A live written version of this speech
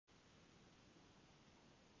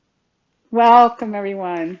Welcome,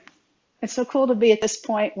 everyone. It's so cool to be at this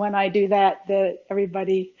point when I do that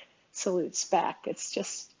everybody salutes back.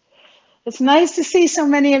 It's nice to see so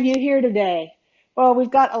many of you here today. Well, we've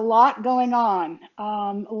got a lot going on.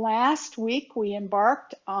 Last week, we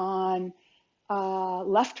embarked on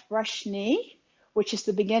left brush knee, which is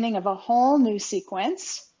the beginning of a whole new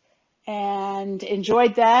sequence, and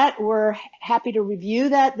enjoyed that. We're happy to review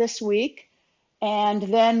that this week. And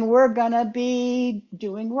then we're going to be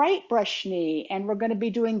doing right brush knee, and we're going to be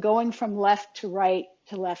doing going from left to right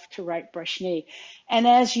brush knee. And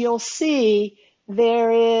as you'll see,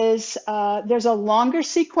 there's a longer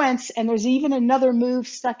sequence, and there's even another move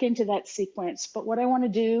stuck into that sequence. But what I want to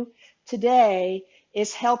do today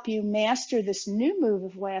is help you master this new move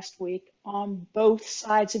of last week on both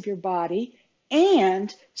sides of your body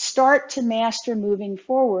and start to master moving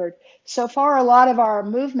forward. So far, a lot of our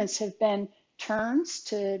movements have been turns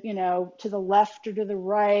to the left or to the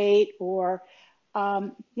right, or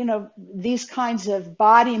these kinds of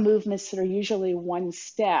body movements that are usually one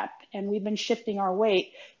step, and we've been shifting our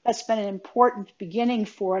weight. That's been an important beginning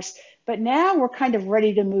for us, but now we're kind of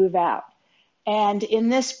ready to move out. And in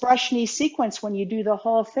this brush knee sequence, when you do the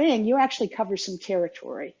whole thing, you actually cover some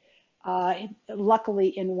territory, luckily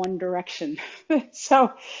in one direction.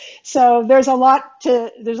 so there's a lot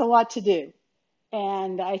to do.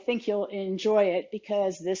 And I think you'll enjoy it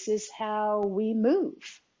because this is how we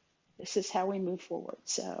move. This is how we move forward.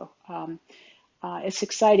 So it's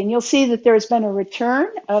exciting. You'll see that there's been a return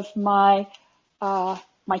of my Tai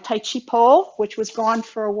Chi pole, which was gone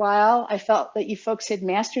for a while. I felt that you folks had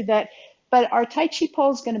mastered that. But our Tai Chi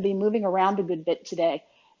pole is going to be moving around a good bit today.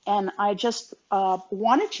 And I just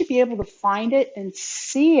wanted to be able to find it and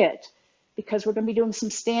see it, because we're going to be doing some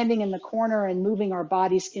standing in the corner and moving our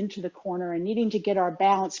bodies into the corner and needing to get our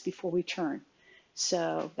balance before we turn.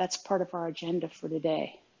 So that's part of our agenda for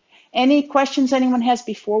today. Any questions anyone has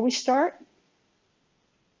before we start?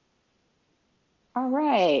 All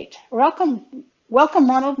right. Welcome,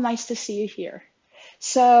 Ronald. Nice to see you here.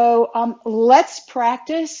 So let's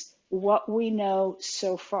practice what we know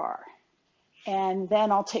so far. And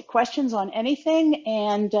then I'll take questions on anything,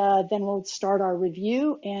 and then we'll start our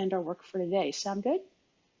review and our work for today. Sound good?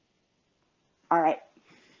 All right.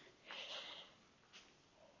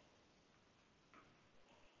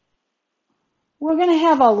 We're going to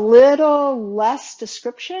have a little less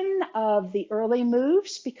description of the early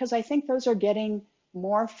moves because I think those are getting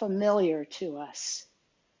more familiar to us.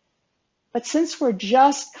 But since we're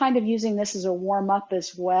just kind of using this as a warm-up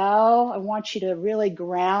as well, I want you to really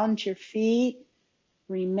ground your feet.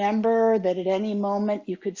 Remember that at any moment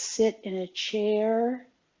you could sit in a chair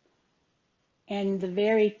and the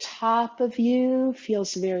very top of you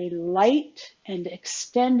feels very light and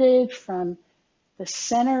extended from the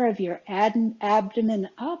center of your abdomen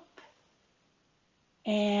up,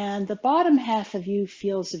 and the bottom half of you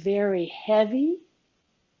feels very heavy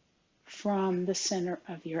from the center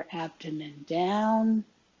of your abdomen down,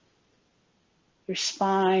 your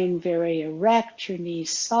spine very erect, your knees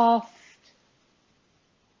soft,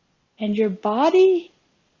 and your body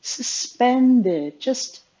suspended,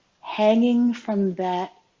 just hanging from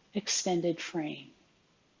that extended frame.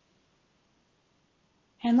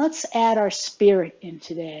 And let's add our spirit in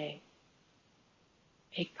today.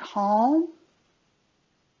 A calm,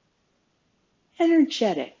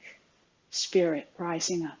 energetic spirit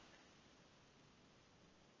rising up.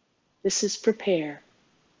 This is prepare.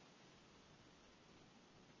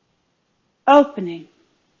 Opening.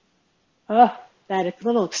 Oh, that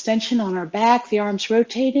little extension on our back, the arms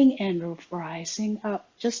rotating and rising up,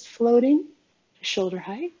 just floating to shoulder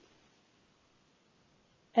height.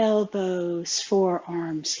 Elbows,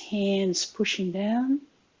 forearms, hands pushing down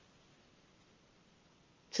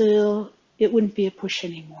till it wouldn't be a push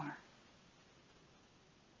anymore.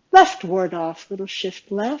 Left ward off, little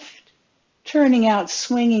shift left. Turning out,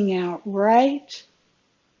 swinging out right,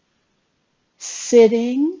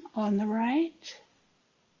 sitting on the right,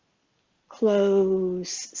 close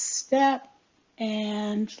step,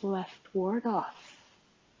 and left ward off,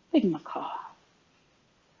 big macaw.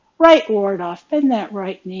 Right ward off, bend that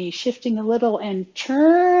right knee, shifting a little and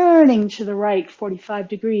turning to the right 45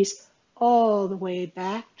 degrees, all the way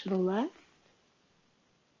back to the left.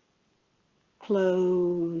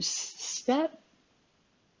 Close step.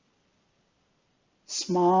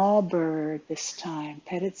 Small bird this time,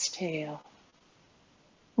 pet its tail.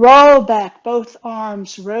 Roll back, both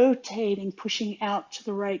arms rotating, pushing out to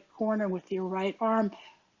the right corner with your right arm.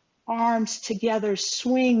 Arms together,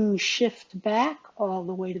 swing, shift back all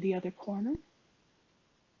the way to the other corner.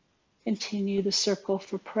 Continue the circle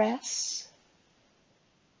for press.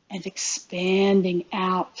 And expanding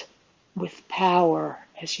out with power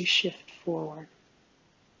as you shift forward.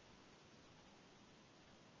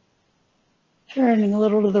 Turning a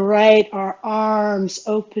little to the right, our arms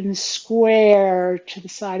open square to the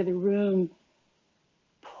side of the room,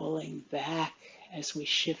 pulling back as we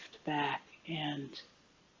shift back and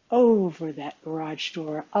over that garage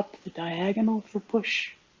door, up the diagonal for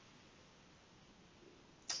push.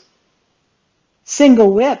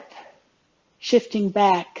 Single whip, shifting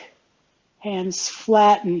back, hands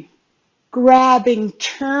flatten, grabbing,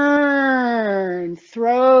 turn,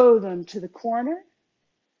 throw them to the corner.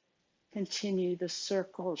 Continue the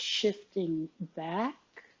circle, shifting back.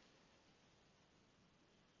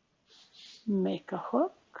 Make a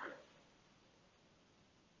hook.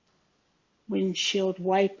 Windshield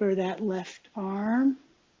wiper that left arm.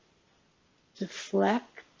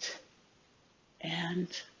 Deflect and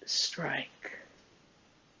strike.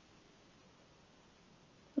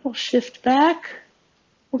 Little shift back.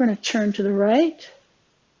 We're going to turn to the right.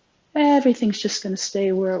 Everything's just going to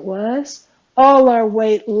stay where it was. All our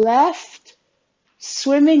weight left.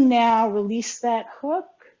 Swimming now, release that hook.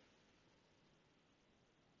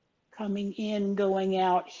 Coming in, going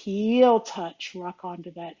out, heel touch, rock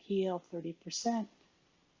onto that heel, 30%.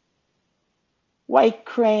 White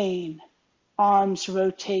crane, arms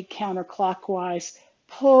rotate counterclockwise.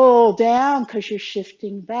 Pull down because you're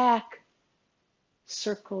shifting back.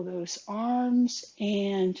 Circle those arms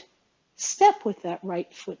and step with that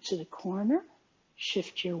right foot to the corner.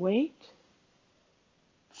 Shift your weight.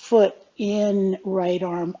 Foot in, right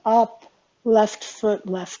arm up. Left foot,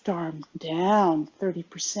 left arm down,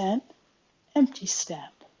 30%. Empty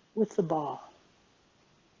step with the ball.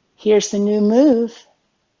 Here's the new move.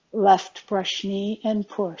 Left brush knee and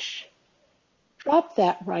push. Drop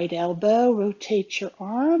that right elbow, rotate your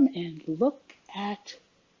arm, and look at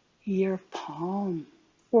your palm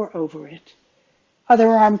or over it. Other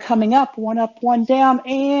arm coming up, one down,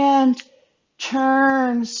 and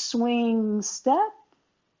turn, swing, step.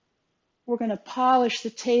 We're going to polish the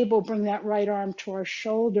table, bring that right arm to our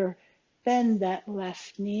shoulder, bend that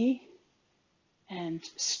left knee, and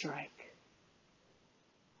strike.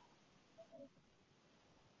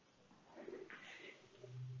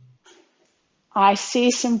 I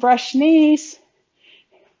see some brushed knees.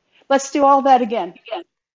 Let's do all that again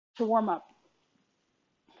to warm up.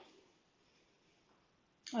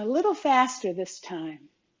 A little faster this time.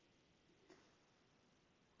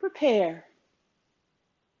 Prepare.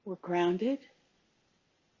 We're grounded,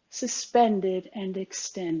 suspended, and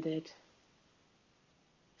extended.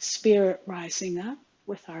 Spirit rising up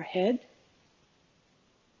with our head.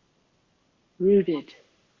 Rooted.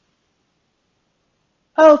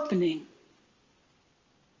 Opening.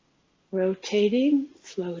 Rotating,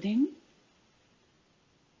 floating.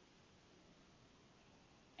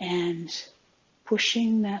 And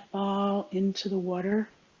pushing that ball into the water.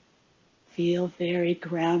 Feel very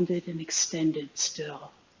grounded and extended still.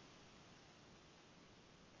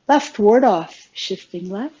 Left ward off, shifting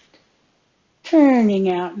left. Turning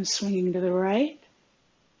out and swinging to the right.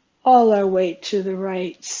 All our weight to the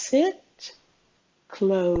right, sit.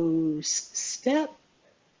 Close, step.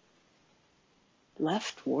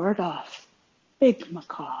 Left ward off, big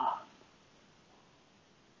macaw.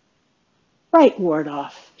 Right ward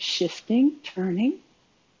off, shifting, turning.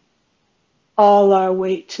 All our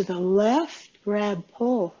weight to the left, grab,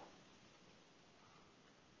 pull.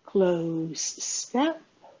 Close, step.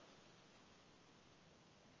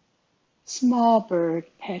 Small bird,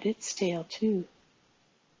 pet its tail too.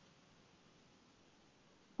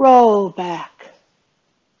 Roll back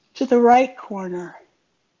to the right corner.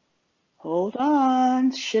 Hold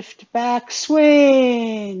on, shift back,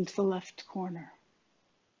 swing to the left corner.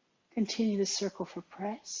 Continue the circle for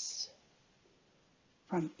press.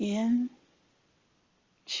 From in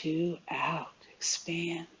to out,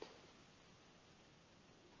 expand.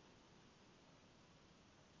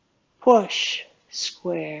 Push,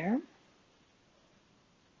 square.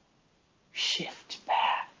 Shift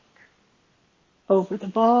back. Over the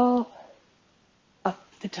ball, up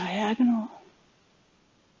the diagonal.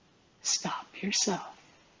 Stop yourself.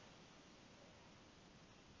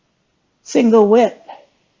 Single whip.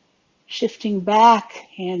 Shifting back,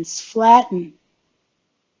 hands flatten.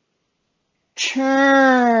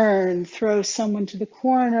 Turn, throw someone to the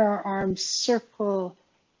corner, arms circle,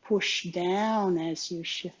 push down as you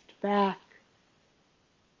shift back.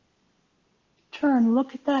 Turn,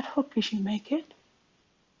 look at that hook as you make it.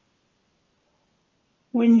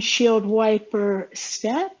 Windshield wiper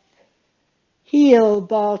step. Heel,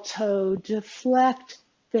 ball toe, deflect,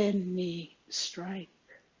 bend knee, strike.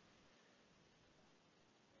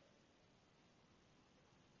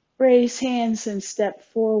 Raise hands and step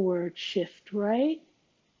forward, shift right,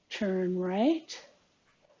 turn right.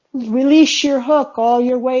 Release your hook, all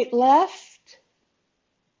your weight left.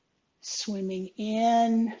 Swimming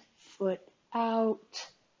in, foot out,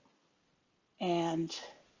 and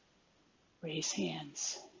raise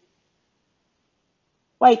hands.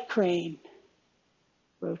 White crane.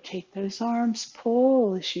 Rotate those arms,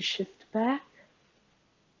 pull as you shift back.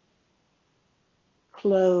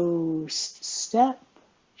 Closed step,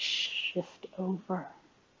 shift over.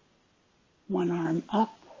 One arm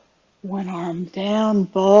up, one arm down,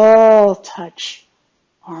 ball touch,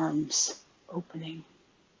 arms opening.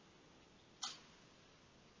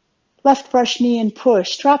 Left brush knee and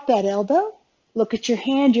push. Drop that elbow. Look at your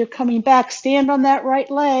hand, you're coming back. Stand on that right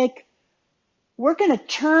leg. We're going to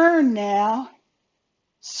turn now.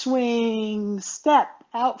 Swing, step,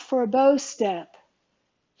 out for a bow step.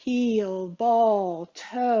 Heel, ball,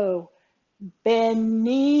 toe, bend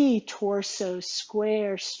knee, torso,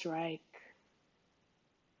 square strike.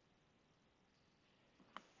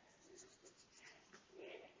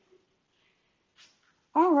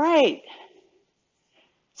 All right.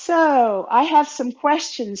 So I have some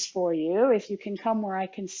questions for you. If you can come where I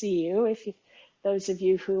can see you, those of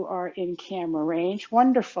you who are in camera range,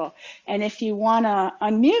 wonderful. And if you want to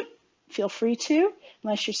unmute, feel free to,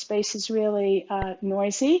 unless your space is really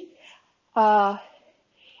noisy.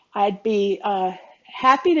 I'd be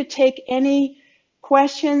happy to take any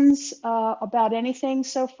questions about anything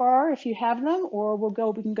so far, if you have them, or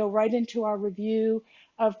we can go right into our review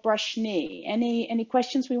of brush knee. Any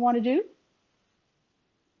questions we want to do?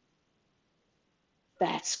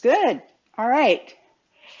 That's good. All right.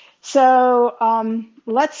 So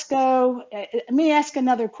let's go. Let me ask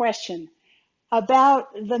another question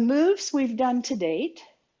about the moves we've done to date.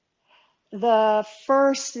 The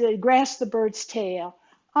first, grasp the bird's tail.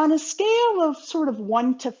 On a scale of sort of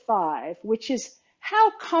 1 to 5, which is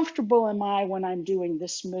how comfortable am I when I'm doing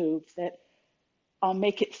this move, that I'll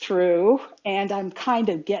make it through and I'm kind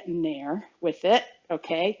of getting there with it.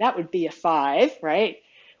 Okay, that would be a 5, right?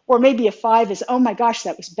 Or maybe a 5 is, oh my gosh,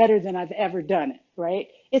 that was better than I've ever done it, right?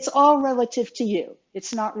 It's all relative to you.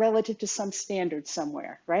 It's not relative to some standard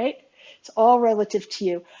somewhere, right? It's all relative to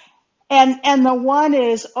you. And the 1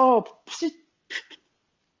 is, oh,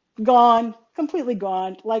 gone, completely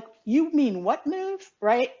gone. Like, you mean what move,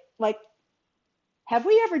 right? Like, have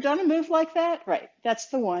we ever done a move like that? Right, that's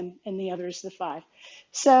the 1, and the other is the 5.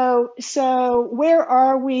 So where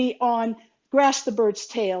are we on grasp the bird's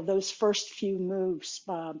tail, those first few moves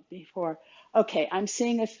before? Okay, I'm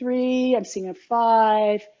seeing a 3, I'm seeing a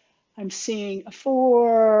 5, I'm seeing a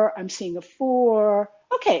 4, I'm seeing a 4.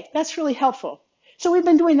 Okay, that's really helpful. So we've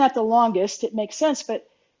been doing that the longest, it makes sense, but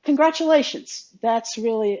congratulations, that's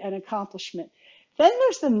really an accomplishment. Then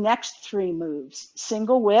there's the next 3 moves,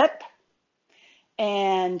 single whip,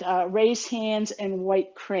 and raise hands and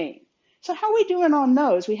white crane. So how are we doing on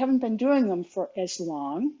those? We haven't been doing them for as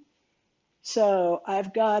long. So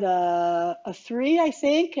I've got a 3, I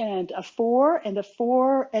think, and a 4, and a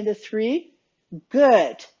 4, and a 3.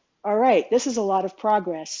 Good. All right, this is a lot of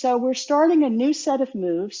progress. So we're starting a new set of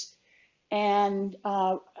moves, and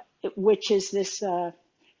which is this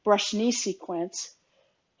brush knee sequence.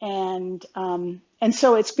 And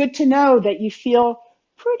so it's good to know that you feel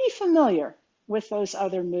pretty familiar with those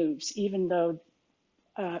other moves, even though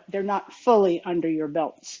they're not fully under your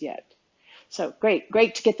belts yet. So great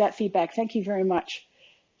to get that feedback. Thank you very much.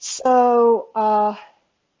 So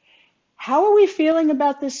how are we feeling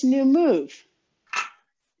about this new move?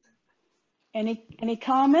 Any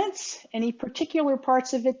comments? Any particular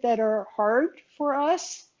parts of it that are hard for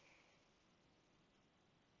us?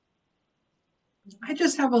 I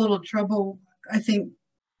just have a little trouble, I think,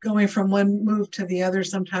 going from one move to the other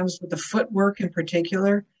sometimes with the footwork in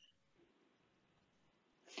particular.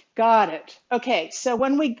 Got it. Okay, so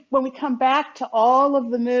when we come back to all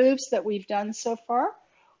of the moves that we've done so far,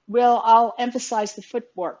 I'll emphasize the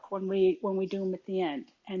footwork when we do them at the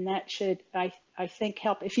end, and that should I think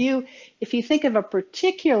help. If you think of a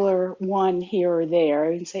particular one here or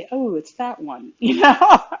there and say, oh, it's that one,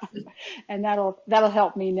 and that'll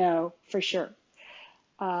help me know for sure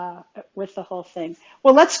with the whole thing.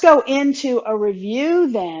 Well, let's go into a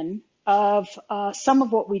review then of some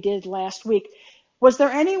of what we did last week. Was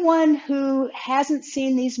there anyone who hasn't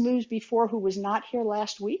seen these moves before who was not here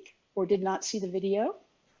last week or did not see the video?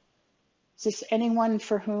 Is this anyone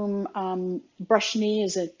for whom brush knee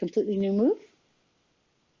is a completely new move?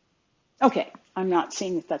 Okay, I'm not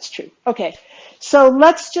seeing that that's true. Okay, so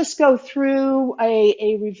let's just go through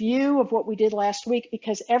a review of what we did last week,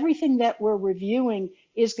 because everything that we're reviewing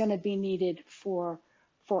is going to be needed for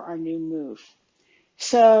our new move.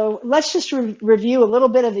 So let's just review a little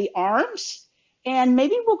bit of the arms, and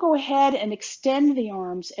maybe we'll go ahead and extend the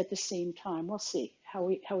arms at the same time. We'll see how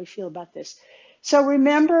we feel about this. So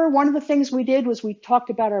remember, one of the things we did was we talked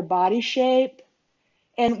about our body shape,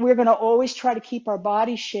 and we're going to always try to keep our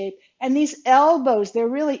body shape. And these elbows, they're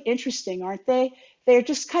really interesting, aren't they? They're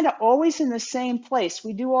just kind of always in the same place.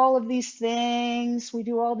 We do all of these things, we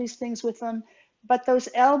do all these things with them, but those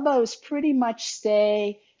elbows pretty much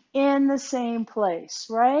stay in the same place,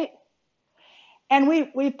 right? And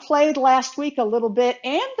we played last week a little bit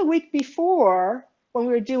and the week before when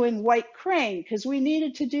we were doing white crane because we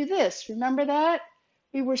needed to do this. Remember that?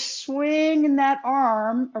 We were swinging that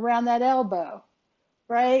arm around that elbow,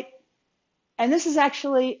 right? And this is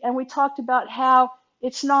actually, and we talked about how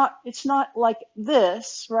it's not like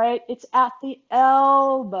this, right? It's at the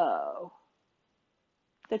elbow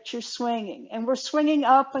that you're swinging. And we're swinging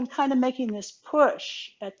up and kind of making this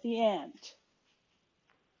push at the end.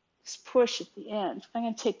 This push at the end. I'm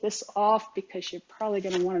going to take this off because you're probably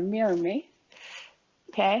going to want to mirror me.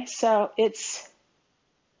 Okay, so it's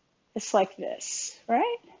like this,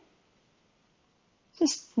 right?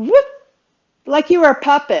 Just whoop, like you were a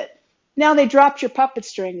puppet. Now they dropped your puppet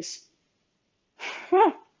strings,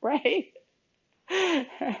 right?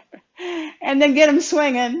 And then get them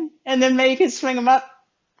swinging, and then maybe you can swing them up,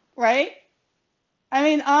 right? I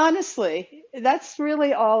mean, honestly, that's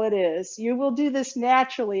really all it is. You will do this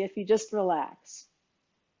naturally if you just relax.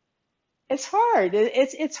 It's hard.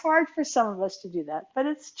 It's hard for some of us to do that, but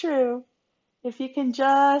it's true. If you can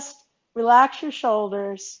just relax your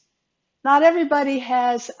shoulders. Not everybody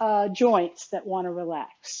has joints that want to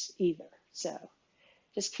relax either. So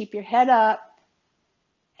just keep your head up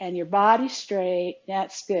and your body straight.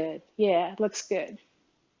 That's good. Yeah, it looks good.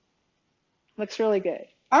 Looks really good.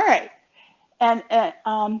 All right. And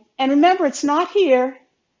remember, it's not here.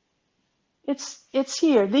 It's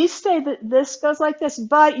here. These stay. This goes like this.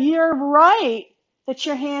 But you're right that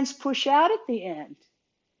your hands push out at the end.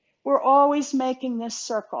 We're always making this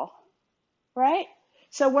circle, right?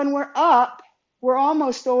 So when we're up, we're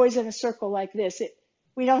almost always in a circle like this.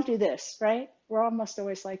 We don't do this, right? We're almost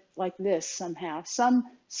always like this somehow, some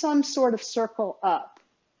sort of circle up.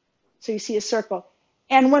 So you see a circle.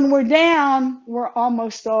 And when we're down, we're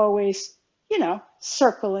almost always,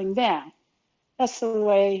 circling down. That's the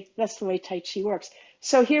way Tai Chi works.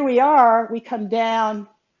 So here we are, we come down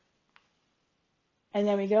and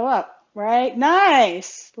then we go up, right?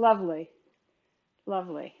 Nice, lovely,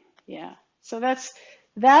 lovely, yeah. So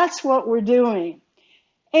that's what we're doing.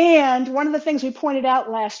 And one of the things we pointed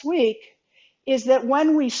out last week is that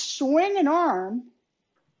when we swing an arm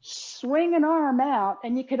out,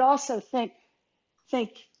 and you could also think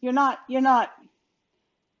you're not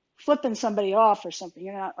flipping somebody off or something.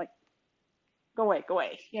 You're not like, go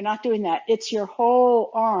away. You're not doing that. It's your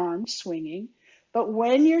whole arm swinging. But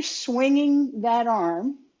when you're swinging that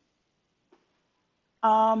arm,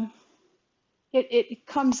 it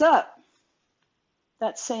comes up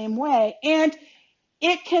that same way. And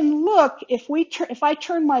it can look, if I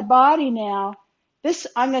turn my body now,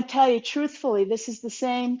 I'm going to tell you truthfully, this is the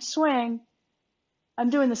same swing.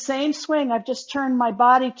 I'm doing the same swing. I've just turned my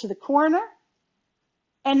body to the corner.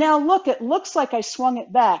 And now look, it looks like I swung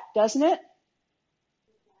it back, doesn't it?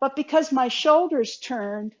 But because my shoulders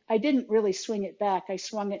turned, I didn't really swing it back. I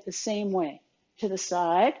swung it the same way to the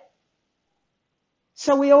side.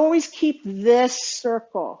 So we always keep this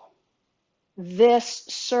circle.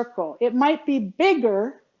 It might be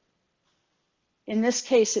bigger. In this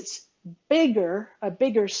case, it's bigger, a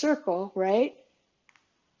bigger circle, right?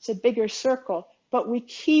 It's a bigger circle. But we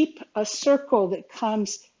keep a circle that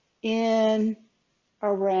comes in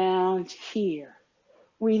around here.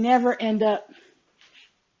 We never end up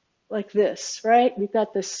like this, right? We've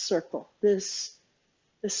got this circle, this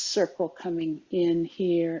circle coming in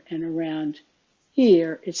here and around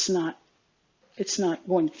here. It's not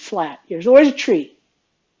going flat. There's always a tree,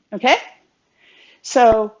 okay?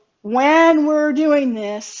 So when we're doing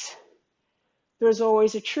this, there's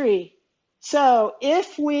always a tree. So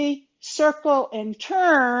if we circle and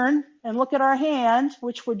turn and look at our hand,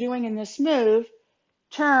 which we're doing in this move,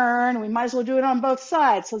 turn, we might as well do it on both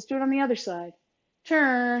sides. So let's do it on the other side.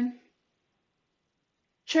 Turn,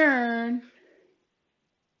 turn,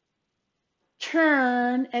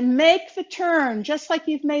 turn, and make the turn just like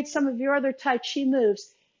you've made some of your other Tai Chi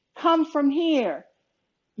moves. Come from here.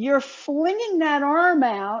 You're flinging that arm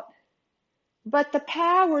out, but the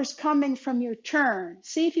power's coming from your turn.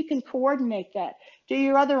 See if you can coordinate that. Do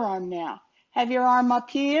your other arm now. Have your arm up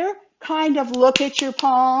here. Kind of look at your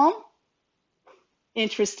palm.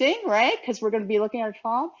 Interesting, right? Because we're going to be looking at our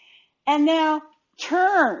palm. And now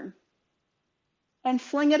turn. and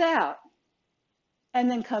fling it out. And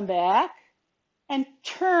then come back and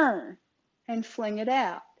turn and fling it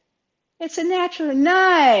out. It's a natural,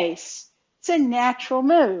 nice. It's a natural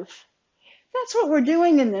move. That's what we're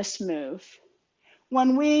doing in this move.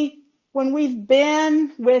 When we've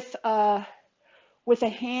been with a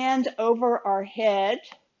hand over our head,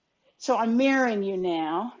 so I'm mirroring you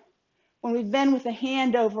now. When we've been with a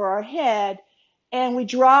hand over our head and we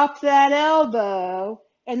drop that elbow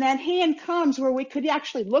and that hand comes where we could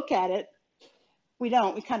actually look at it. We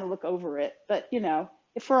don't, we kind of look over it, but you know,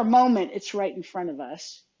 if for a moment it's right in front of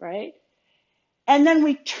us, right? And then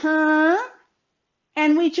we turn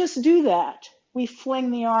and we just do that. We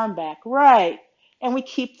fling the arm back, right? And we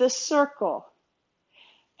keep this circle.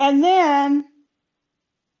 And then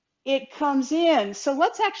it comes in. So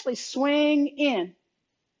let's actually swing in,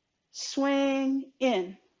 swing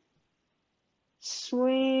in,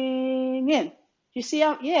 swing in. You see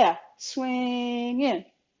how? Yeah, swing in.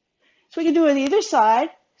 So we can do it on either side.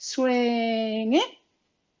 Swing in.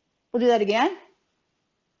 We'll do that again.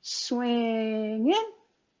 Swing in.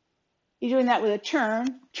 You're doing that with a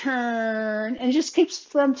turn, turn, and it just keeps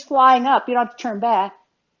them flying up. You don't have to turn back.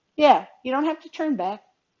 Yeah, you don't have to turn back.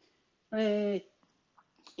 In.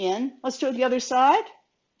 Let's do it the other side,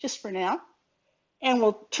 just for now. And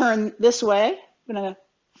we'll turn this way. I'm going to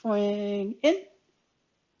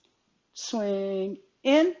swing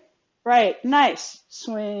in, right, nice.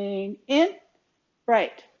 Swing in,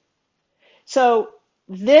 right. So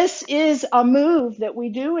this is a move that we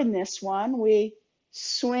do in this one. We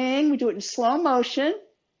swing, we do it in slow motion,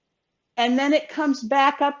 and then it comes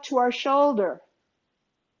back up to our shoulder.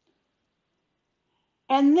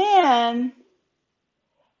 And then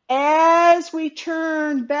as we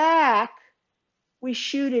turn back, we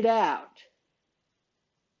shoot it out.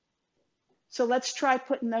 So let's try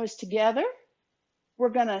putting those together. We're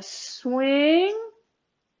going to swing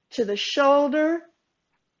to the shoulder,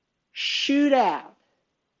 shoot out.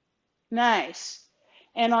 Nice.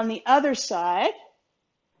 And on the other side,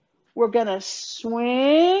 we're going to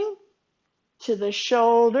swing to the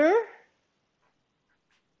shoulder,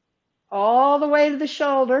 all the way to the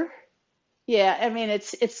shoulder. Yeah, I mean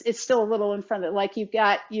it's still a little in front of it. Like you've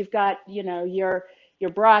got you know your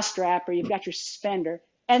bra strap or you've got your suspender,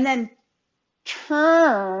 and then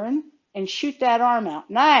turn and shoot that arm out.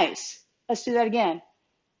 Nice. Let's do that again.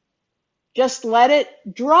 Just let it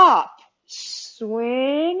drop.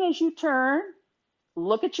 Swing as you turn.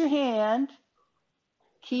 Look at your hand.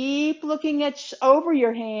 Keep looking over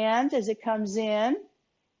your hand as it comes in,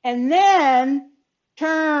 and then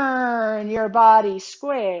turn your body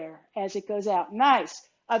square as it goes out. Nice.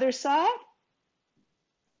 Other side.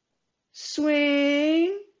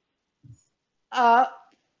 Swing up,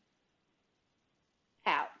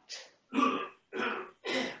 out.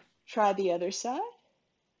 Try the other side.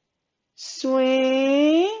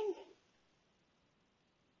 Swing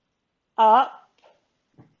up,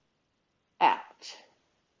 out.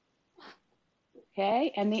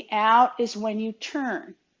 Okay, and the out is when you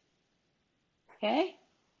turn. Okay,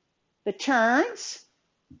 the turns,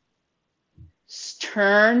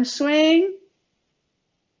 turn, swing,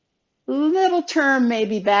 little turn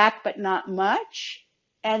maybe back, but not much,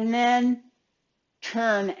 and then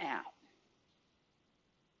turn out.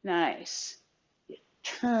 Nice.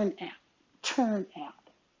 Turn out, turn out,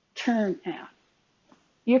 turn out.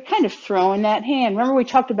 You're kind of throwing that hand. Remember we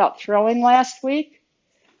talked about throwing last week?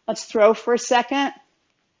 Let's throw for a second.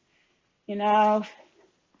 You know,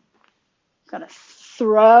 gonna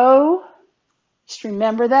throw. Just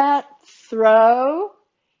remember that. Throw.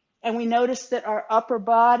 And we notice that our upper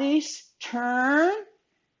bodies turn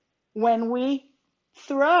when we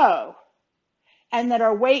throw. And that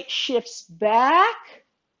our weight shifts back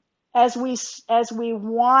as we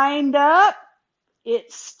wind up.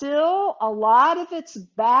 It's still, a lot of it's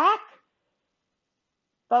back,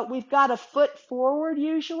 but we've got a foot forward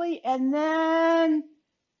usually, and then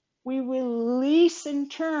we release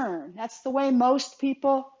and turn. That's the way most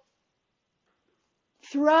people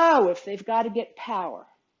throw if they've got to get power.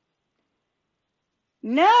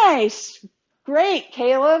 Nice. Great,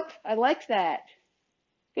 Caleb. I like that.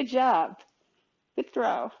 Good job. Good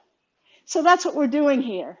throw. So that's what we're doing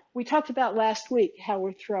here. We talked about last week how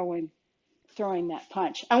we're throwing that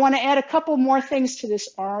punch. I want to add a couple more things to these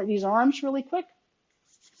arms really quick.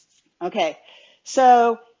 Okay,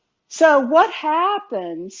 so what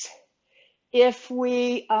happens if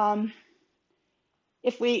we're going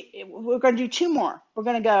to do two more. We're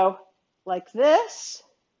going to go like this.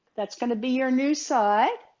 That's going to be your new side,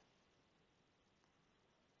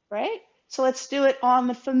 right? So let's do it on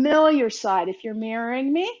the familiar side if you're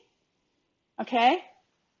mirroring me. Okay,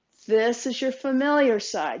 This is your familiar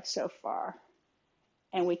side so far.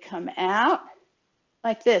 And we come out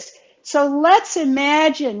like this. So let's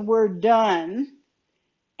imagine we're done,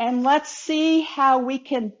 and let's see how we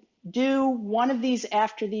can do one of these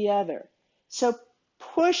after the other. So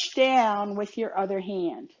push down with your other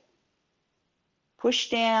hand. Push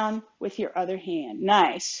down with your other hand.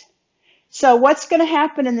 Nice. So what's going to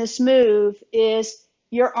happen in this move is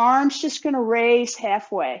your arm's just going to raise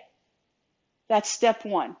halfway. That's step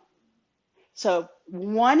one. So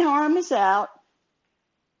one arm is out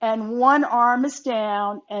and one arm is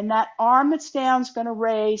down, and that arm that's down is going to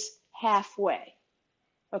raise halfway.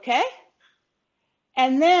 Okay?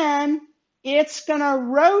 And then it's going to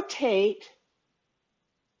rotate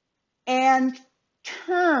and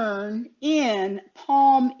turn in,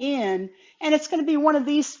 palm in, and it's going to be one of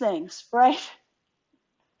these things, right?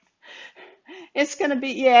 It's going to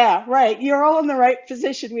be, yeah, right. You're all in the right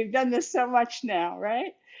position. We've done this so much now,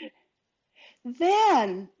 right?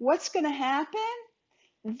 Then what's going to happen?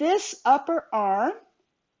 This upper arm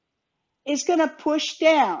is going to push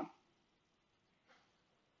down.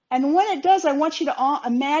 And when it does, I want you to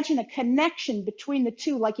imagine a connection between the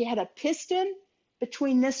two, like you had a piston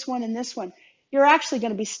between this one and this one. You're actually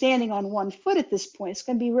going to be standing on one foot at this point. It's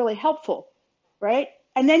going to be really helpful, right?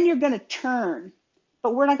 And then you're going to turn,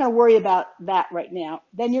 but we're not going to worry about that right now.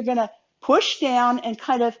 Then you're going to push down and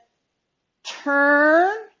kind of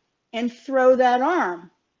turn and throw that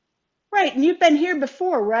arm. Right, and you've been here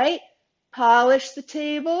before, right? Polish the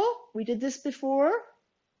table. We did this before.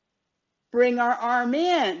 Bring our arm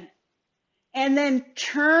in. And then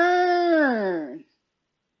turn.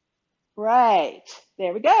 Right,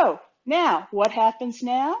 there we go. Now, what happens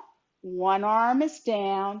now? One arm is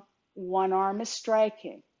down, one arm is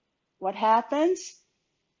striking. What happens?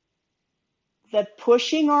 The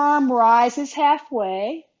pushing arm rises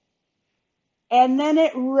halfway, and then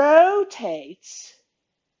it rotates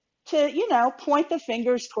to, point the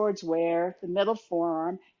fingers towards where? The middle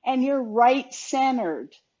forearm, and you're right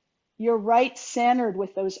centered. You're right centered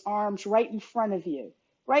with those arms right in front of you,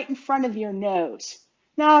 right in front of your nose.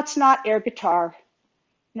 No, it's not air guitar.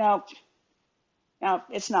 No,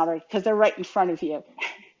 it's not right, because they're right in front of you.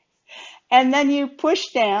 And then you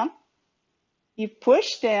push down,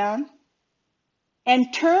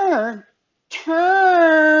 and turn.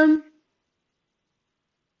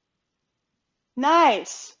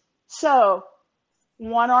 Nice. So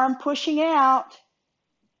one arm pushing out,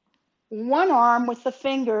 one arm with the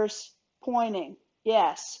fingers pointing.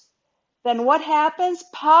 Yes. Then what happens?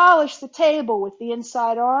 Polish the table with the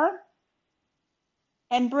inside arm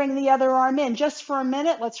and bring the other arm in. Just for a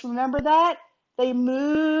minute, let's remember that. They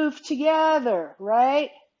move together,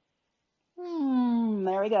 right?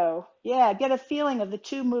 There we go. Yeah, get a feeling of the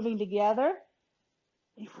two moving together.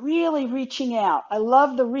 Really reaching out. I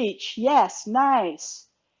love the reach. Yes, nice.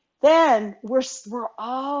 Then we're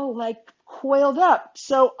all like coiled up.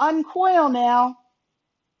 So uncoil now.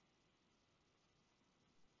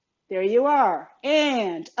 There you are.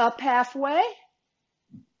 And up halfway.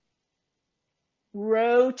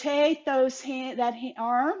 Rotate that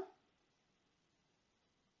arm.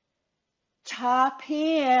 Top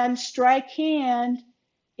hand, strike hand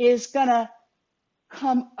is gonna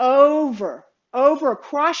come over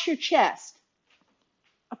across your chest.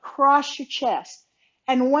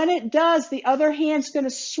 And when it does, the other hand's going to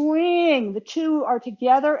swing. The two are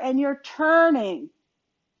together and you're turning.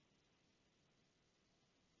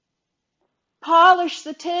 Polish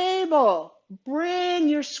the table. Bring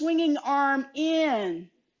your swinging arm in.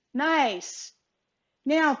 Nice.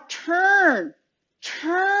 Now turn.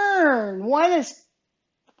 One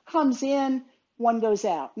comes in, one goes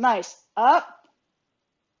out. Nice. Up.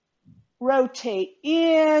 Rotate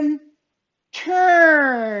in.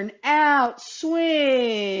 Turn, out,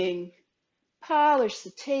 swing, polish the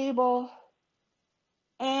table,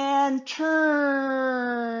 and turn,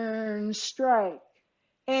 strike,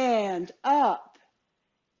 and up,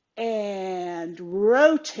 and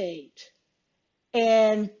rotate,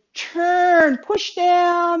 and turn, push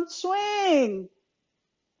down, swing,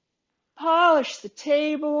 polish the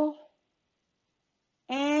table,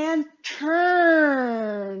 and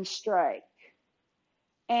turn, strike,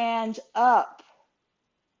 and up,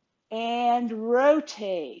 and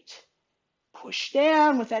rotate. Push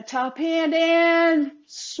down with that top hand and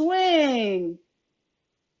swing.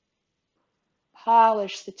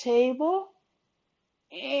 Polish the table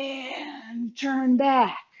and turn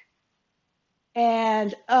back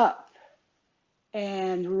and up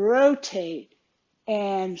and rotate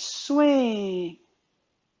and swing.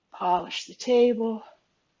 Polish the table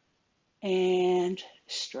and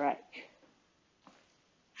strike.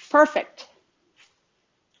 Perfect.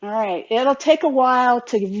 All right. It'll take a while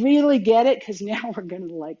to really get it because now we're going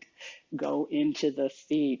to like go into the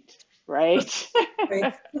feet, right?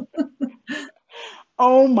 Right.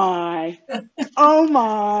 Oh my. Oh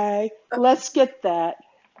my. Let's get that.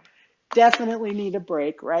 Definitely need a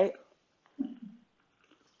break, right?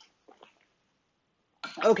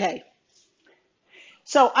 Okay.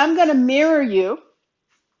 So I'm going to mirror you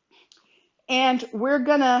and we're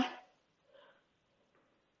going to,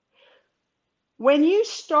 when you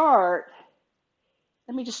start,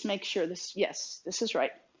 let me just make sure this, yes, this is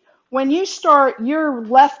right. When you start, your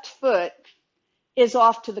left foot is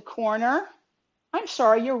off to the corner. I'm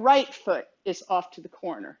sorry, your right foot is off to the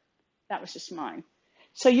corner. That was just mine.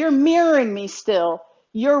 So you're mirroring me still.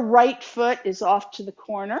 Your right foot is off to the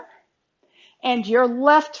corner, and your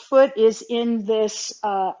left foot is in this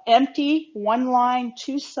empty one line,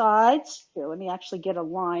 two sides. Here, let me actually get a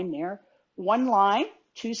line there. One line,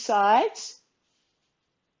 two sides.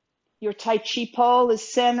 Your Tai Chi pole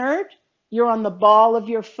is centered. You're on the ball of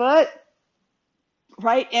your foot,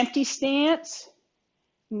 right? Empty stance.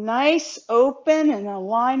 Nice, open and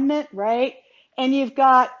alignment, right? And you've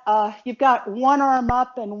got one arm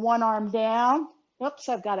up and one arm down. Whoops,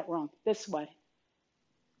 I've got it wrong. This way.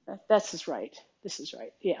 This is right. This is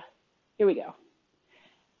right. Yeah. Here we go.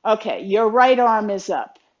 Okay, your right arm is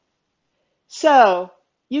up. So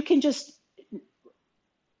you can just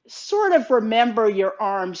sort of remember your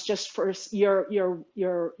arms just for your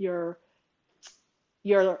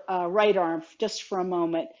right arm just for a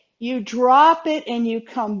moment. You drop it and you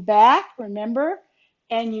come back, remember?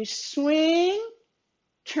 And you swing,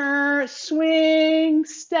 turn, swing,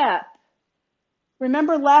 step.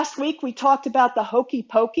 Remember last week we talked about the hokey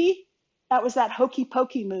pokey? That was that hokey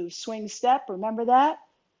pokey move, swing, step. Remember that?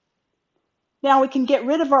 Now we can get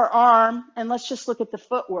rid of our arm and let's just look at the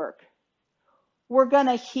footwork. We're going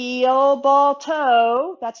to heel, ball,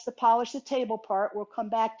 toe. That's the polish the table part. We'll come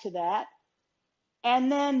back to that.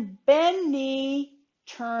 And then bend knee,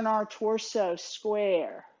 turn our torso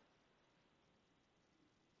square.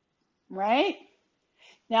 Right?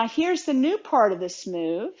 Now here's the new part of this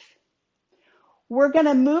move. We're going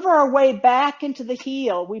to move our way back into the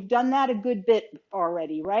heel. We've done that a good bit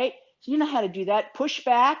already, right? So you know how to do that. Push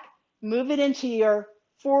back, move it into your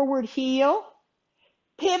forward heel,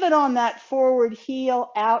 pivot on that forward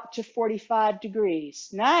heel out to 45 degrees.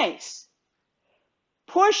 Nice.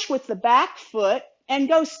 Push with the back foot and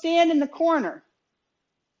go stand in the corner.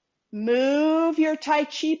 Move your Tai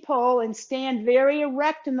Chi pole and stand very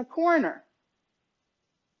erect in the corner.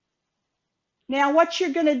 Now what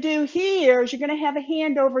you're going to do here is you're going to have a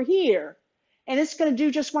hand over here. And it's going to do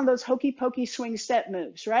just one of those hokey pokey swing step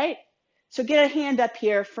moves, right? So get a hand up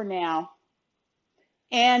here for now.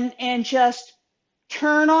 And just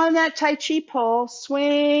turn on that Tai Chi pole,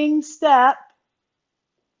 swing, step.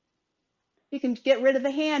 You can get rid of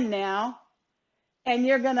the hand now. And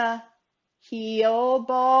you're going to heel,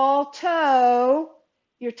 ball, toe.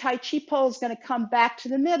 Your Tai Chi pole is going to come back to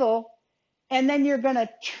the middle. And then you're going to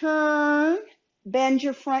turn, bend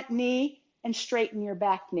your front knee, and straighten your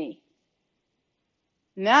back knee.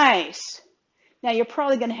 Nice. Now you're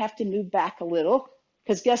probably going to have to move back a little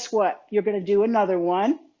because guess what? You're going to do another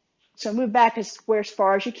one. So move back as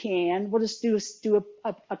far as you can. We'll just do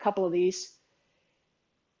a couple of these.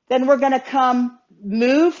 Then we're going to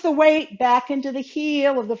move the weight back into the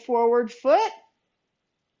heel of the forward foot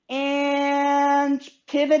and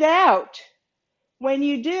pivot out. When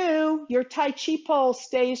you do, your Tai Chi pole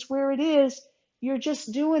stays where it is. You're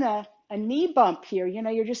just doing a knee bump here. You know,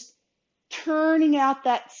 you're just turning out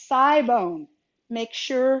that thigh bone. Make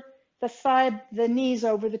sure the knee's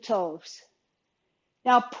over the toes.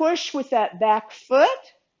 Now push with that back foot.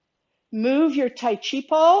 Move your Tai Chi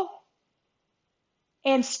pole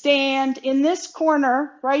and stand in this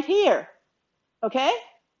corner right here. Okay?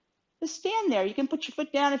 Just stand there. You can put your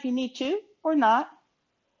foot down if you need to or not.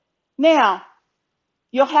 Now,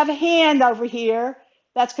 you'll have a hand over here.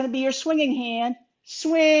 That's going to be your swinging hand.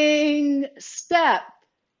 Swing, step.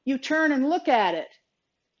 You turn and look at it.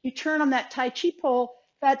 You turn on that Tai Chi pole.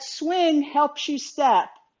 That swing helps you step.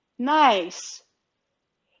 Nice.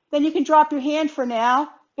 Then you can drop your hand for now.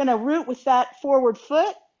 Going to root with that forward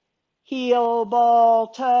foot. Heel, ball,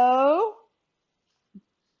 toe.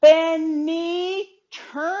 Bend knee,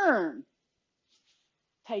 turn.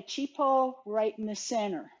 Tai Chi pole right in the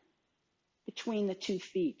center between the 2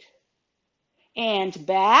 feet. And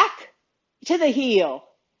back to the heel.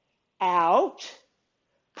 Out.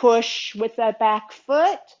 Push with that back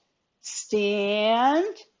foot.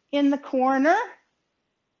 Stand in the corner.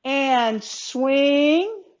 And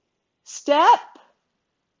swing. Step.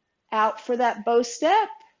 Out for that bow step.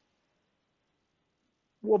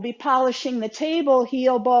 We'll be polishing the table,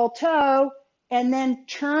 heel, ball, toe, and then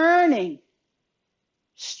turning,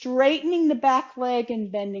 straightening the back leg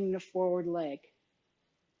and bending the forward leg.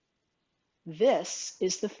 This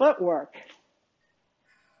is the footwork.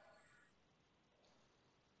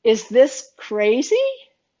 Is this crazy?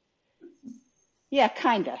 Yeah,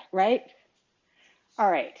 kinda, right? All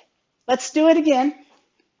right, let's do it again.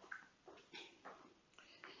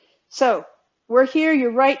 So we're here,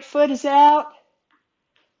 your right foot is out,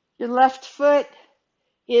 your left foot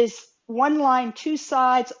is one line, two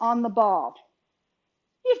sides on the ball.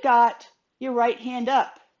 You've got your right hand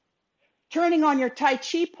up. Turning on your Tai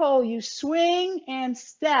Chi pole, you swing and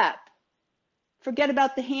step. Forget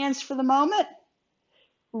about the hands for the moment.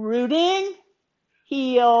 Rooting,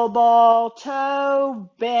 heel, ball, toe,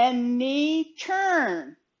 bend knee,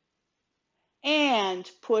 turn. And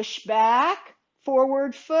push back,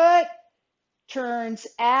 forward foot, turns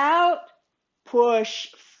out, push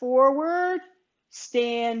forward,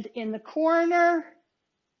 stand in the corner,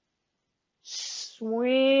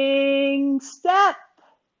 swing, step,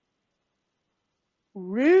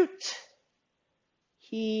 root,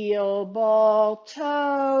 heel, ball,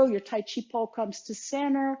 toe, your Tai Chi pole comes to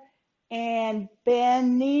center, and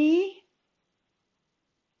bend knee,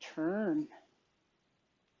 turn.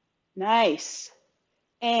 Nice.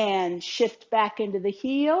 And shift back into the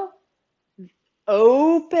heel.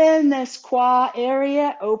 Open this quad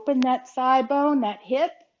area, open that thigh bone, that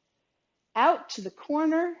hip, out to the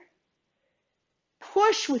corner.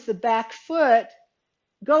 Push with the back foot.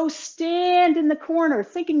 Go stand in the corner,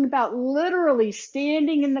 thinking about literally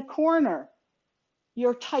standing in the corner.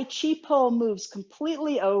 Your Tai Chi pole moves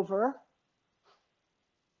completely over.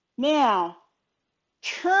 Now,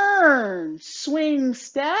 turn, swing,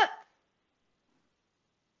 step,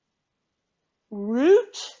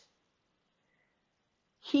 root,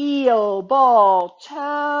 heel, ball,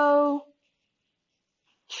 toe,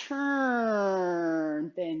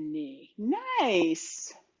 turn, bend knee.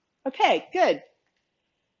 Nice. Okay, good.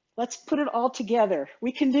 Let's put it all together.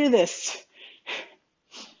 We can do this.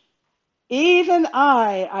 Even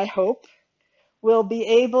I hope, will be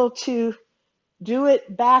able to do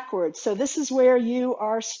it backwards. So this is where you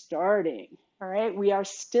are starting. All right, we are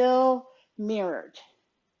still mirrored.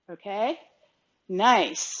 Okay,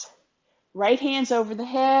 nice. Right hand's over the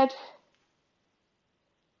head.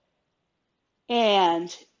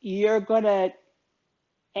 And you're going to,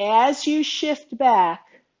 as you shift back,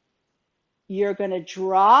 you're going to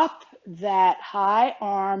drop that high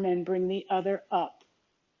arm and bring the other up.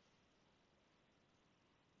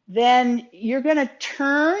 Then you're going to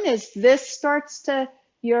turn as this starts to,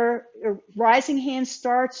 your rising hand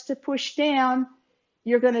starts to push down.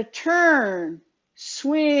 You're going to turn,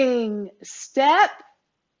 swing, step.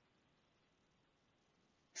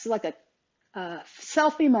 It's like a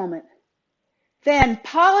selfie moment. Then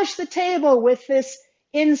polish the table with this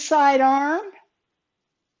inside arm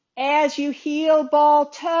as you heel, ball,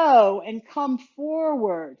 toe, and come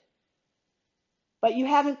forward. But you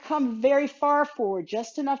haven't come very far forward,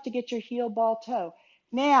 just enough to get your heel, ball, toe.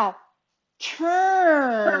 Now,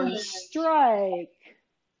 turn, strike.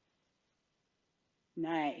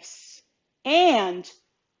 Nice. And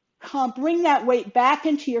bring that weight back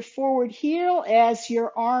into your forward heel as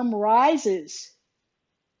your arm rises.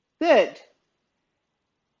 Good.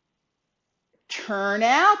 Turn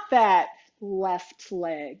out that left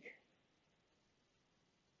leg.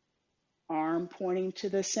 Arm pointing to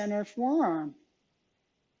the center forearm.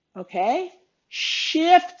 Okay.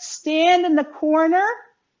 Shift, stand in the corner.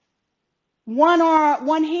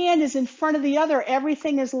 One hand is in front of the other.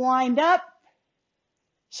 Everything is lined up.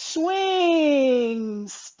 Swing,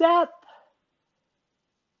 step.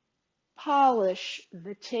 Polish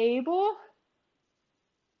the table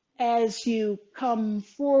as you come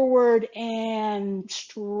forward and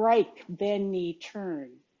strike, bend knee,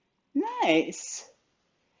 turn. Nice.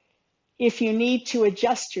 If you need to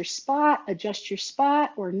adjust your spot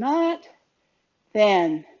or not.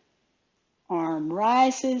 Then arm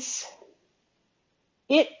rises.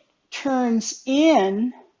 It turns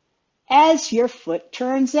in as your foot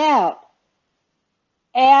turns out.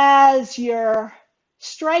 As your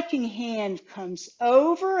striking hand comes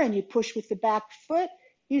over and you push with the back foot,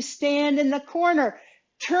 you stand in the corner.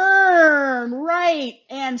 Turn right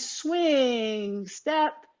and swing,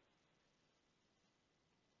 step.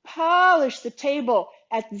 Polish the table.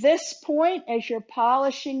 At this point, as you're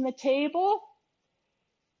polishing the table,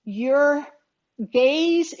 your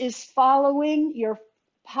gaze is following your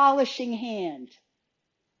polishing hand.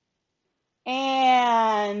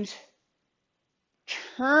 And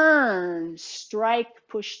turn, strike,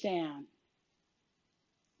 push down.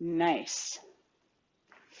 Nice.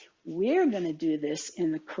 We're going to do this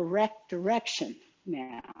in the correct direction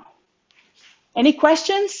now. Any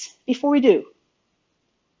questions before we do?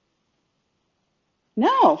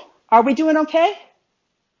 No. Are we doing okay?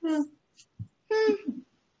 Hmm. Hmm.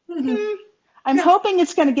 Mhm. I'm Yeah. hoping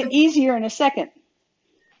it's going to get easier in a second.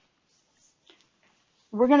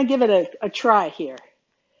 We're going to give it a try here.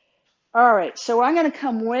 All right, so I'm going to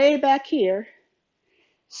come way back here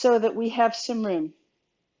so that we have some room.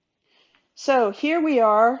 So here we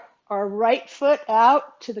are, our right foot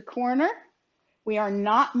out to the corner. We are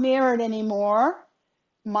not mirrored anymore.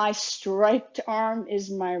 My striped arm is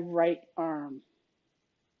my right arm.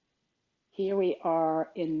 Here we are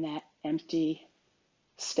in that empty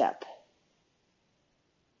step.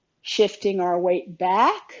 Shifting our weight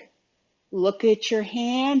back. Look at your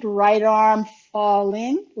hand, right arm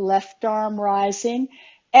falling, left arm rising.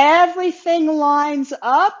 Everything lines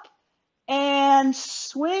up and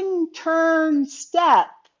swing, turn, step.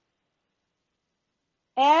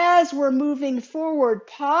 As we're moving forward,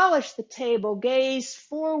 polish the table, gaze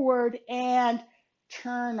forward, and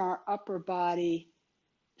turn our upper body,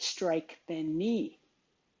 strike, bend knee.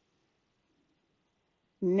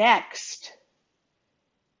 Next,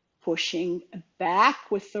 pushing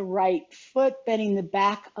back with the right foot, bending the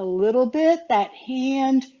back a little bit. That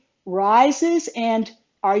hand rises, and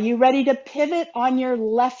are you ready to pivot on your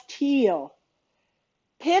left heel?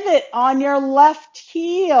 Pivot on your left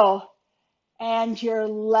heel, and your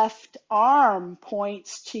left arm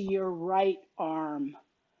points to your right arm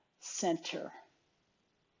center.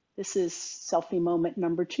 This is selfie moment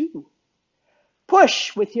number 2.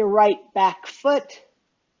 Push with your right back foot.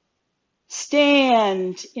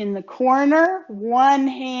 Stand in the corner, one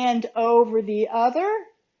hand over the other.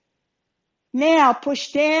 Now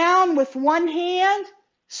push down with one hand,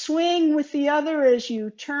 swing with the other as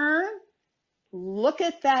you turn. Look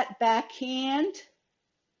at that back hand,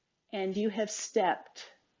 and you have stepped.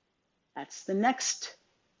 That's the next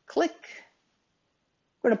click.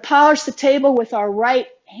 We're going to polish the table with our right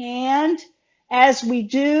hand. As we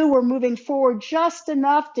do, we're moving forward just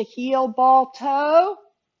enough to heel, ball, toe.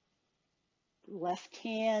 Left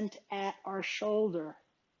hand at our shoulder.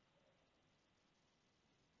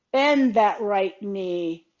 Bend that right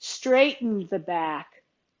knee, straighten the back,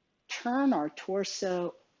 turn our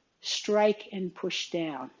torso, strike and push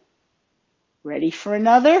down. Ready for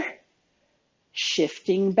another?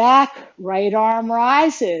 Shifting back, right arm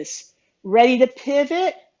rises. Ready to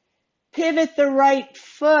pivot? Pivot the right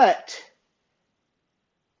foot.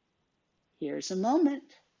 Here's a moment.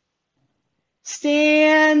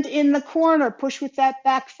 Stand in the corner, push with that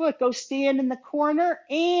back foot. Go stand in the corner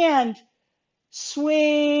and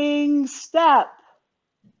swing, step.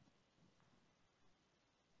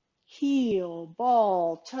 Heel,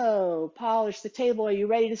 ball, toe, polish the table. Are you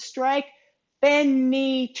ready to strike? Bend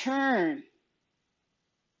knee, turn.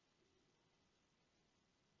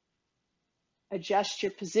 Adjust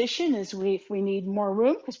your position if we need more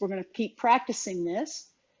room, because we're going to keep practicing this.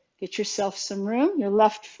 Get yourself some room. Your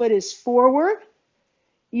left foot is forward.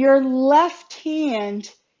 Your left hand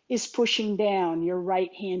is pushing down. Your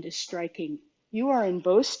right hand is striking. You are in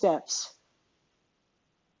both steps.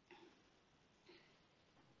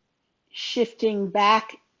 Shifting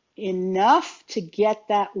back enough to get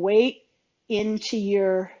that weight into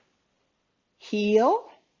your heel.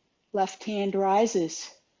 Left hand rises.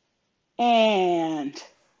 And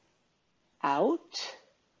out.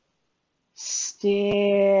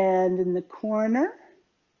 Stand in the corner.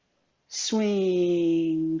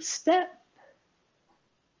 Swing, step.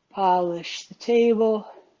 Polish the table.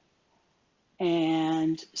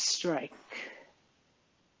 And strike.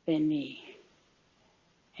 Bend knee.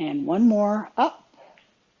 And one more, up.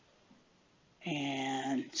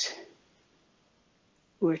 And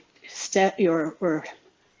we're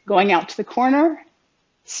going out to the corner.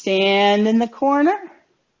 Stand in the corner.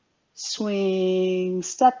 Swing,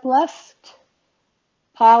 step left.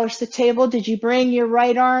 Polish the table. Did you bring your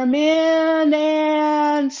right arm in?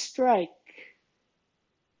 And strike.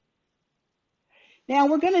 Now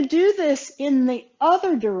we're going to do this in the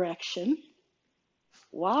other direction.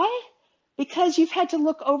 Why? Because you've had to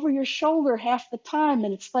look over your shoulder half the time,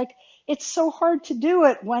 and it's like, it's so hard to do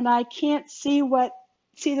it when I can't see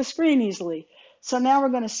the screen easily. So now we're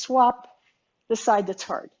going to swap the side that's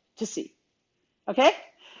hard to see. Okay?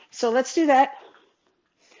 So let's do that.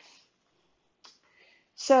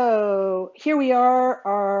 So here we are,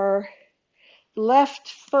 our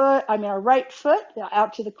our right foot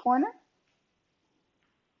out to the corner.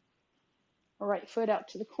 Our right foot out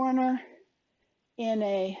to the corner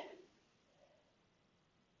in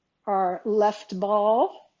our left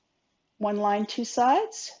ball, one line, two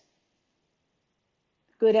sides.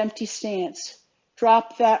 Good empty stance.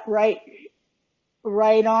 Drop that right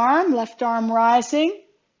arm, left arm rising.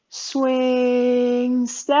 Swing,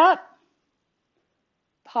 step.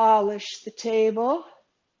 Polish the table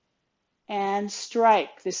and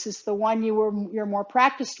strike. This is the one you're more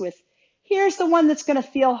practiced with. Here's the one that's going to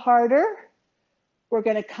feel harder. We're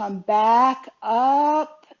going to come back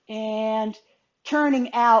up and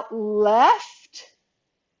turning out left.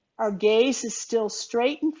 Our gaze is still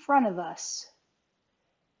straight in front of us.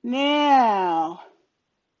 Now,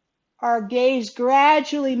 our gaze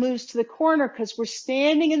gradually moves to the corner because we're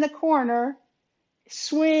standing in the corner.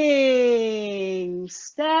 Swing,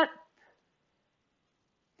 step,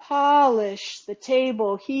 polish the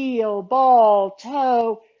table, heel, ball,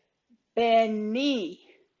 toe, bend knee,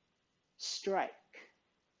 strike.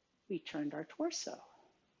 We turned our torso.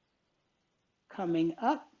 Coming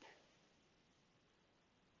up,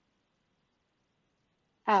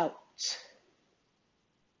 out.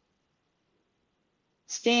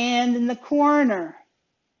 Stand in the corner,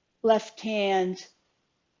 left hand,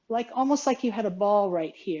 almost like you had a ball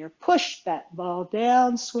right here. Push that ball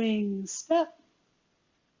down, swing, step,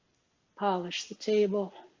 polish the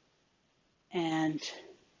table, and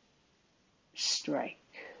strike.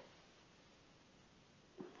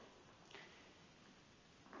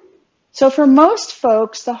 So for most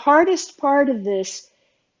folks, the hardest part of this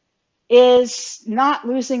is not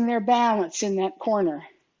losing their balance in that corner.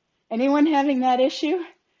 Anyone having that issue?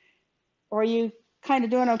 Or are you kind of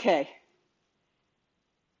doing okay?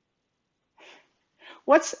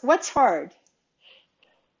 What's hard?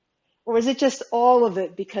 Or is it just all of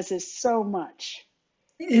it because it's so much?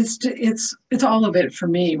 It's all of it for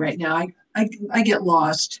me right now. I get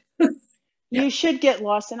lost. Yeah. You should get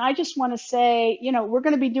lost. And I just want to say, we're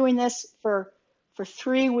going to be doing this for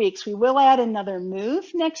 3 weeks. We will add another move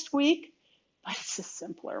next week, but it's a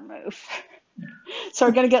simpler move. So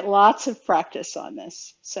we're going to get lots of practice on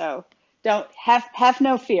this. So don't have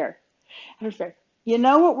no fear. You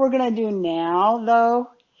know what we're going to do now,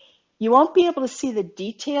 though? You won't be able to see the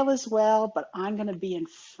detail as well, but I'm going to be in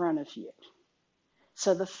front of you.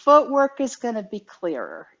 So the footwork is going to be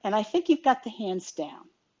clearer. And I think you've got the hands down.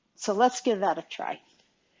 So let's give that a try.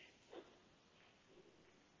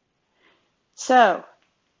 So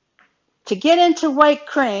to get into white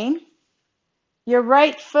crane, your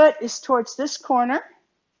right foot is towards this corner.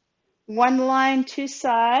 One line, two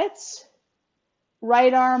sides.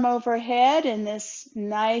 Right arm overhead in this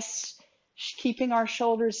nice, keeping our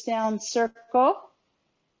shoulders down circle.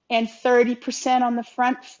 And 30% on the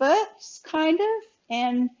front foot, kind of.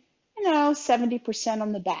 And, 70%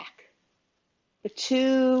 on the back.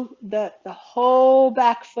 The whole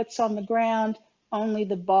back foot's on the ground, only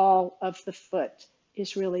the ball of the foot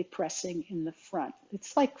is really pressing in the front.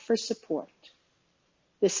 It's like for support.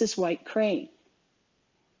 This is white crane.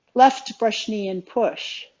 Left brush knee and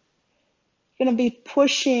push. You're going to be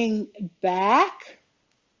pushing back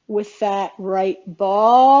with that right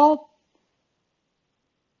ball.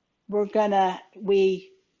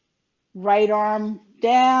 Right arm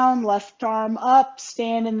down, left arm up,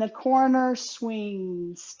 stand in the corner,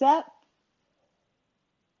 swing, step.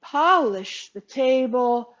 Polish the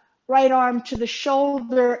table, right arm to the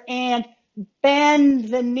shoulder, and bend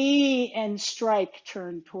the knee and strike,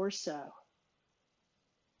 turn torso.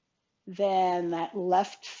 Then that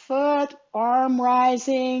left foot, arm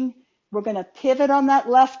rising. We're going to pivot on that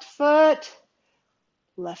left foot.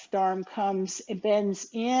 Left arm comes, it bends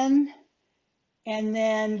in. And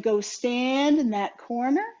then go stand in that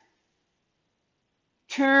corner.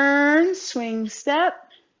 Turn, swing, step.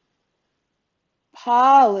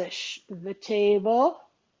 Polish the table.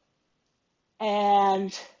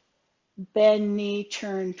 And bend knee,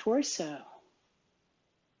 turn torso.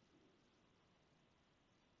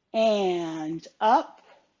 And up.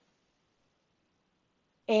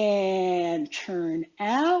 And turn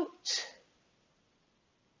out.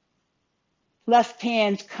 Left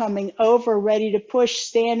hand coming over, ready to push,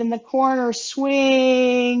 stand in the corner,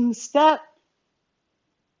 swing, step.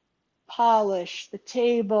 Polish the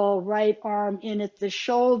table, right arm in at the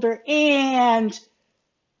shoulder, and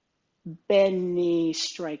bend knee,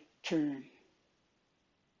 strike, turn.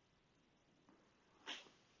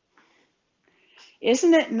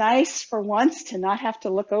 Isn't it nice for once to not have to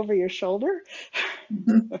look over your shoulder?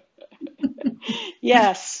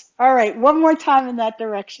 Yes. All right, one more time in that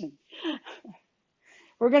direction.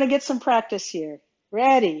 We're going to get some practice here.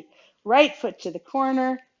 Ready. Right foot to the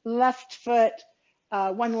corner, left foot,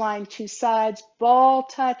 one line, two sides, ball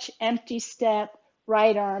touch, empty step,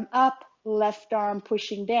 right arm up, left arm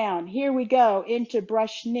pushing down. Here we go into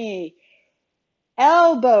brush knee.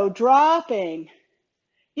 Elbow dropping.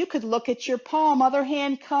 You could look at your palm, other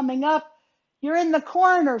hand coming up. You're in the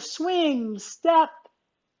corner, swing, step,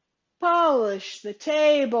 polish the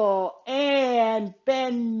table, and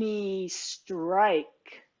bend knee, strike.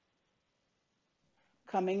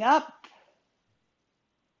 Coming up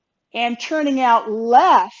and turning out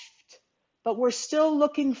left, but we're still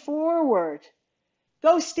looking forward.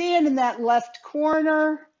 Go stand in that left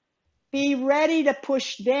corner. Be ready to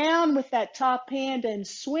push down with that top hand and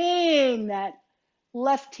swing that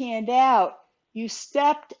left hand out. You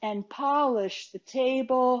stepped and polished the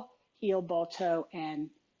table, heel, ball, toe, and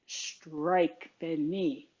strike, bend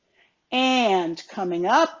knee. And coming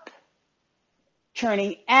up,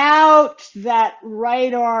 turning out, that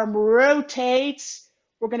right arm rotates.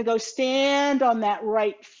 We're going to go stand on that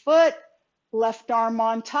right foot, left arm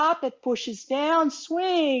on top, it pushes down,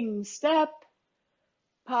 swing, step,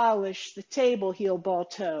 polish the table, heel, ball,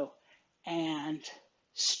 toe, and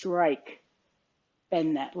strike,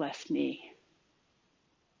 bend that left knee.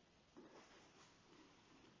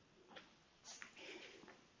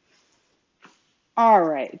 All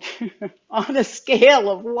right, on a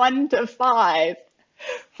scale of 1 to 5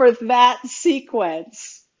 for that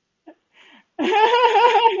sequence.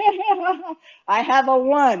 I have a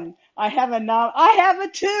 1. I have a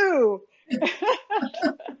 2.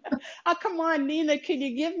 Oh, come on, Nina, can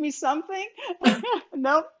you give me something?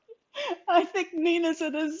 Nope. I think Nina's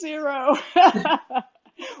at a 0.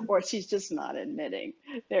 Or she's just not admitting.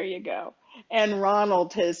 There you go. And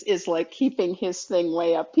Ronald is like keeping his thing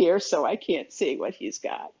way up here, so I can't see what he's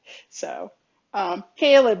got. So,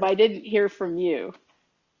 Caleb, I didn't hear from you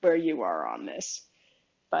where you are on this,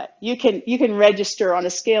 but you can register on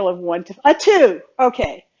a scale of 1 to a 2.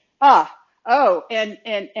 Okay. And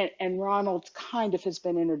Ronald kind of has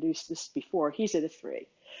been introduced this before. He's at a 3.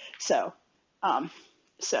 So, um,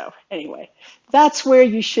 so anyway, that's where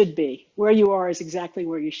you should be. Where you are is exactly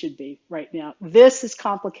where you should be right now. This is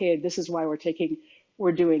complicated. This is why we're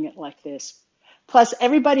doing it like this. Plus,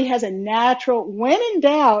 everybody has a natural, when in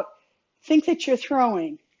doubt, think that you're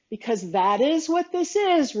throwing, because that is what this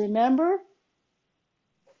is, remember?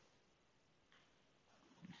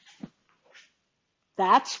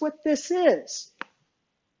 That's what this is.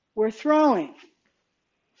 We're throwing.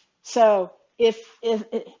 So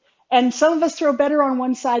and some of us throw better on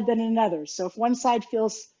one side than another. So if one side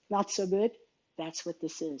feels not so good, that's what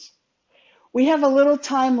this is. We have a little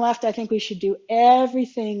time left. I think we should do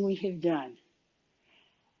everything we have done.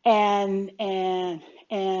 And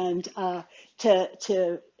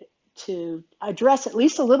to address at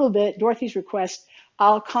least a little bit Dorothy's request,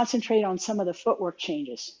 I'll concentrate on some of the footwork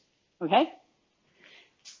changes. Okay?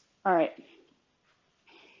 All right.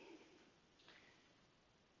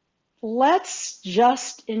 Let's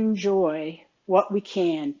just enjoy what we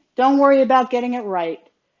can. Don't worry about getting it right.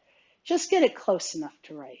 Just get it close enough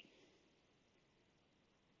to right.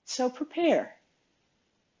 So prepare.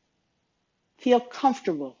 Feel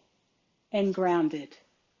comfortable and grounded.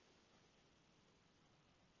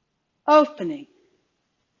 Opening.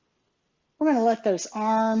 We're going to let those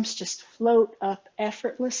arms just float up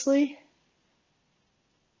effortlessly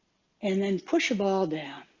and then push a ball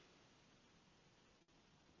down.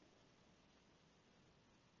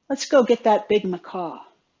 Let's go get that big macaw.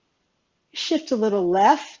 Shift a little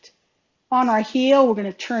left. On our heel, we're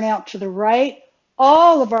going to turn out to the right.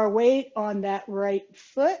 All of our weight on that right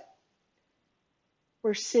foot.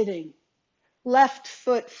 We're sitting. Left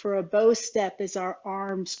foot for a bow step as our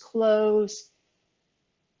arms close.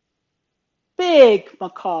 Big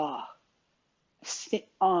macaw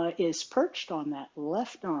is perched on that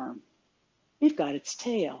left arm. We've got its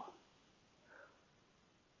tail.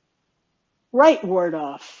 Right ward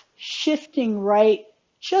off, shifting right,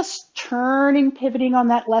 just turning, pivoting on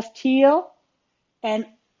that left heel, and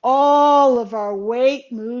all of our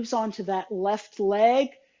weight moves onto that left leg,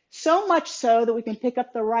 so much so that we can pick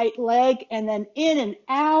up the right leg and then in and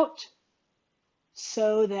out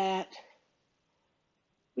so that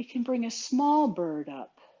we can bring a small bird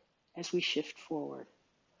up as we shift forward.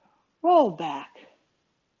 Roll back.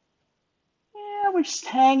 Yeah, we're just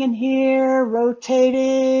hanging here,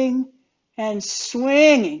 rotating and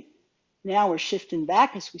swinging. Now we're shifting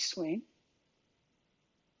back as we swing.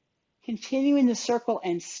 Continuing the circle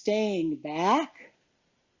and staying back,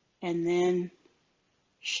 and then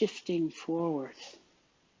shifting forward.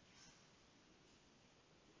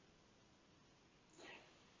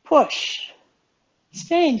 Push.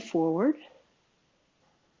 Staying forward.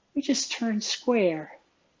 We just turn square.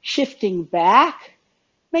 Shifting back.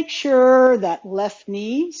 Make sure that left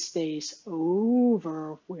knee stays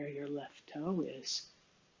over where your left toe is.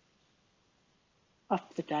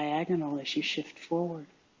 Up the diagonal as you shift forward.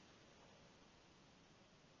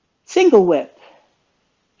 Single whip.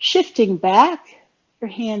 Shifting back, your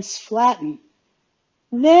hands flatten.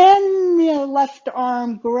 Then the left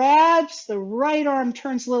arm grabs, the right arm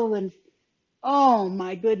turns a little and oh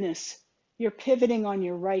my goodness, you're pivoting on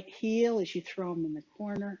your right heel as you throw them in the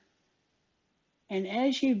corner. And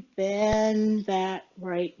as you bend that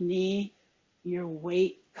right knee, your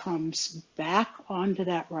weight comes back onto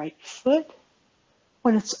that right foot.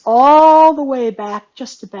 When it's all the way back,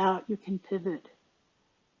 just about, you can pivot.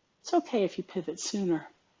 It's okay if you pivot sooner.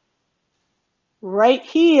 Right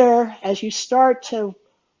here, as you start to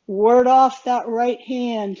ward off that right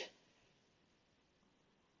hand,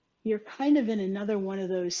 you're kind of in another one of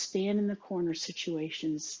those stand in the corner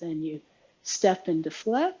situations. Then you step and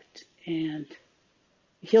deflect, and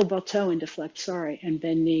heel, bow, toe, and deflect, sorry, and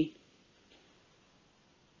bend knee.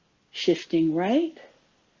 Shifting right,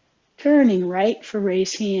 turning right for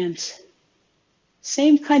raise hands.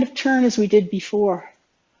 Same kind of turn as we did before.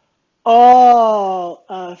 All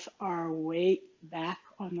of our weight back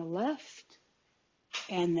on the left,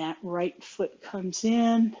 and that right foot comes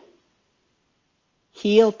in.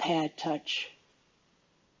 Heel pad touch.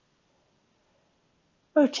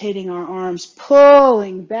 Rotating our arms,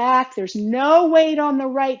 pulling back. There's no weight on the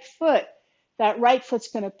right foot. That right foot's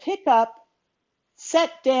going to pick up,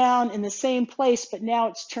 set down in the same place, but now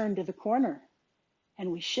it's turned to the corner.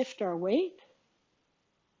 And we shift our weight.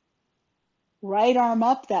 Right arm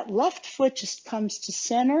up, that left foot just comes to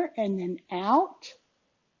center and then out.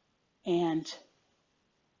 And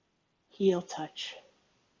heel touch.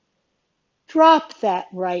 Drop that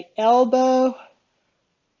right elbow.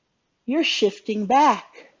 You're shifting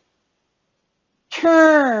back.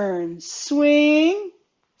 Turn, swing,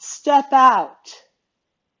 step out.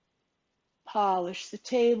 Polish the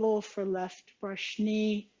table for left brush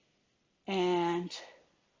knee and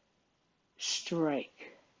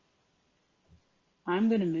strike. I'm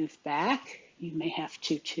going to move back. You may have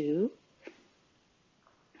to too.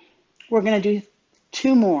 We're going to do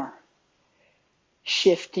 2 more.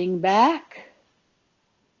 Shifting back.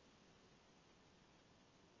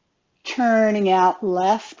 Turning out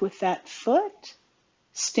left with that foot.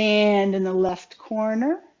 Stand in the left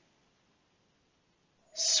corner.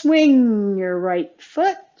 Swing your right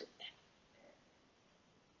foot.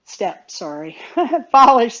 Step, sorry.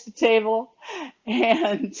 Polish the table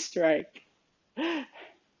and strike.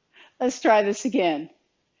 Let's try this again.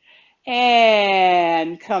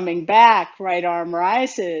 And coming back, right arm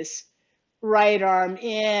rises. Right arm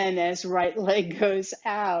in as right leg goes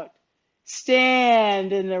out.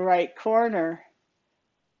 Stand in the right corner.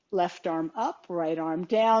 Left arm up, right arm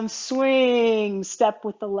down. Swing, step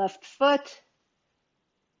with the left foot.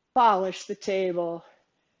 Polish the table,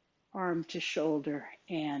 arm to shoulder,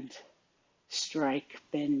 and strike,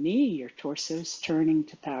 bend knee. Your torso's turning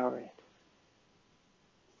to power it.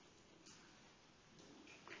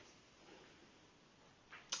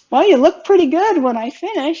 Well, you look pretty good when I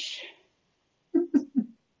finish.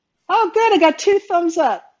 Oh, good. I got 2 thumbs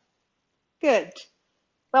up. Good.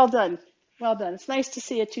 Well done. Well done. It's nice to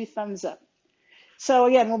see a 2 thumbs up. So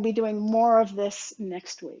again, we'll be doing more of this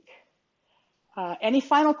next week. Any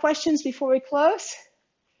final questions before we close?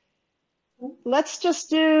 Let's just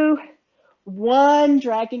do 1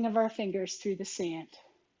 dragging of our fingers through the sand.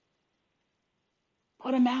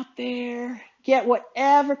 Put them out there. Get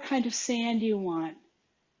whatever kind of sand you want.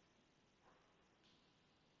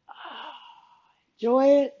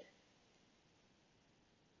 Enjoy it.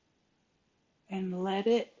 And let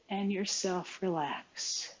it and yourself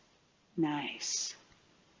relax. Nice.